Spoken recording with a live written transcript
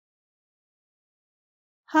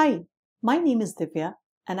Hi, my name is Divya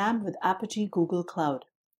and I'm with Apigee Google Cloud.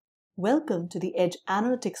 Welcome to the Edge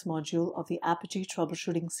Analytics module of the Apigee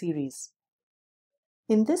Troubleshooting series.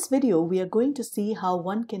 In this video, we are going to see how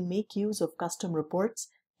one can make use of custom reports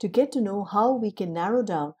to get to know how we can narrow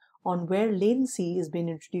down on where latency is being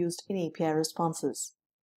introduced in API responses.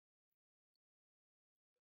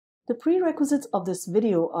 The prerequisites of this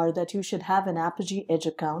video are that you should have an Apigee Edge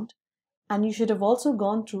account, and you should have also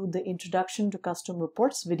gone through the Introduction to Custom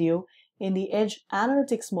Reports video in the Edge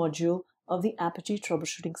Analytics module of the Apigee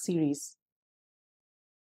Troubleshooting series.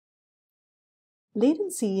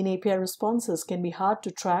 Latency in API responses can be hard to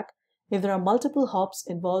track if there are multiple hops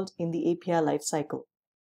involved in the API lifecycle.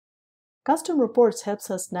 Custom reports helps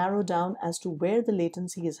us narrow down as to where the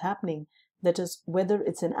latency is happening, that is, whether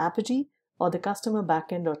it's in Apigee or the customer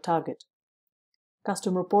backend or target.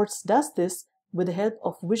 Custom reports does this with the help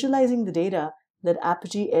of visualizing the data that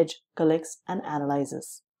Apigee Edge collects and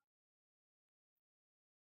analyzes.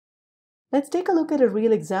 Let's take a look at a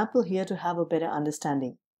real example here to have a better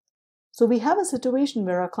understanding. So we have a situation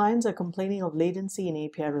where our clients are complaining of latency in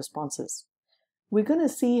API responses. We're going to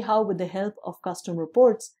see how, with the help of custom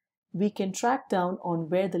reports, we can track down on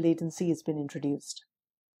where the latency has been introduced.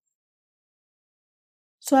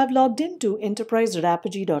 So I've logged into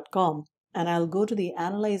enterprise.apigee.com and I'll go to the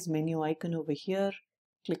Analyze menu icon over here,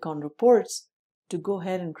 click on Reports to go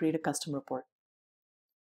ahead and create a custom report.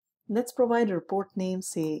 Let's provide a report name,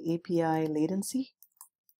 say API Latency,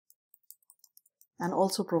 and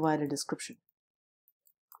also provide a description.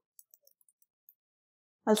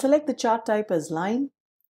 I'll select the chart type as line.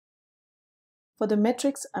 For the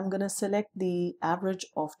metrics, I'm going to select the average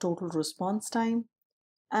of total response time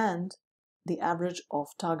and the average of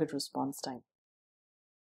target response time.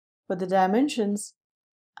 For the dimensions,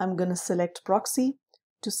 I'm going to select proxy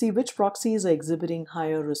to see which proxies are exhibiting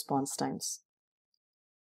higher response times.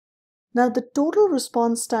 Now, the total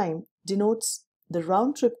response time denotes the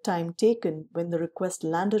round-trip time taken when the request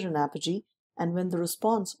landed in Apigee and when the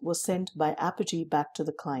response was sent by Apigee back to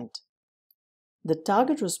the client. The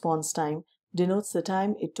target response time denotes the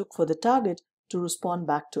time it took for the target to respond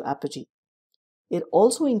back to Apigee. It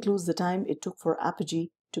also includes the time it took for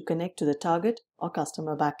Apigee to connect to the target or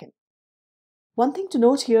customer backend. One thing to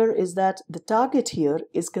note here is that the target here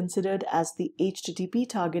is considered as the HTTP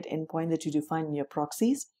target endpoint that you define in your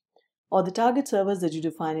proxies or the target servers that you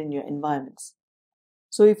define in your environments.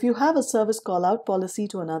 So if you have a service callout policy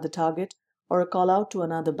to another target or a callout to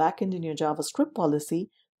another backend in your JavaScript policy,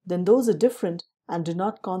 then those are different and do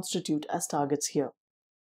not constitute as targets here.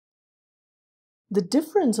 The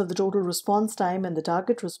difference of the total response time and the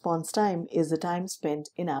target response time is the time spent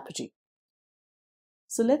in Apigee.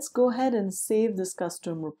 So let's go ahead and save this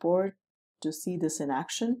custom report to see this in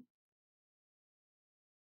action.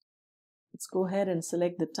 Let's go ahead and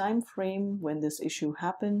select the time frame when this issue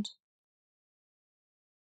happened.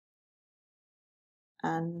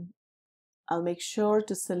 And I'll make sure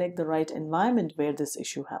to select the right environment where this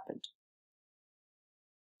issue happened.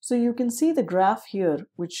 So you can see the graph here,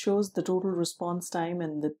 which shows the total response time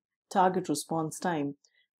and the target response time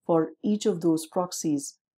for each of those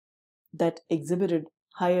proxies that exhibited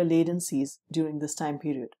higher latencies during this time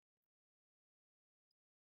period.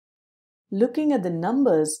 Looking at the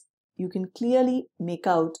numbers, you can clearly make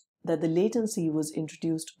out that the latency was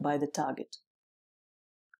introduced by the target.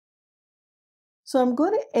 So I'm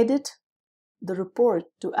going to edit the report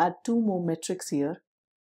to add two more metrics here.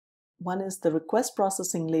 One is the request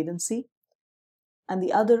processing latency, and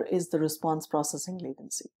the other is the response processing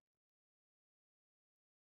latency.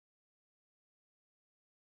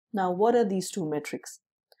 Now, what are these two metrics?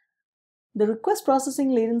 The request processing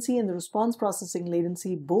latency and the response processing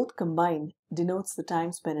latency both combined denotes the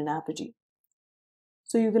time spent in Apigee.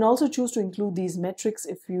 So you can also choose to include these metrics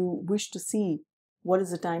if you wish to see what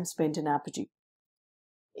is the time spent in Apigee.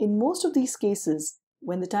 In most of these cases,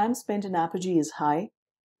 when the time spent in Apigee is high,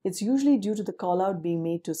 it's usually due to the callout being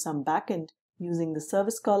made to some backend using the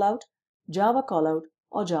service callout, Java callout,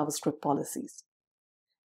 or JavaScript policies.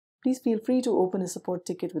 Please feel free to open a support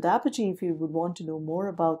ticket with Apigee if you would want to know more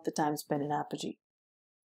about the time spent in Apigee.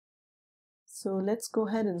 So let's go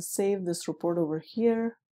ahead and save this report over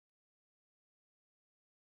here.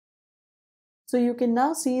 So you can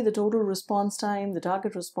now see the total response time, the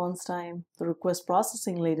target response time, the request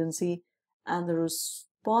processing latency, and the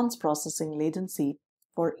response processing latency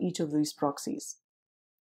for each of these proxies.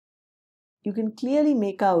 You can clearly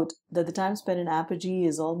make out that the time spent in Apigee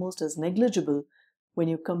is almost as negligible when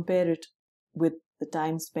you compare it with the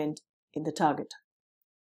time spent in the target.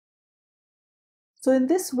 So in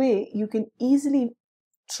this way, you can easily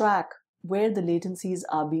track where the latencies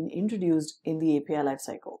are being introduced in the API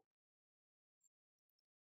lifecycle.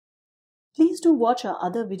 Please do watch our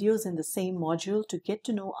other videos in the same module to get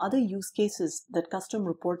to know other use cases that custom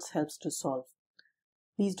reports helps to solve.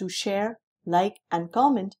 Please do share, like, and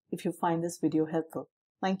comment if you find this video helpful.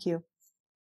 Thank you.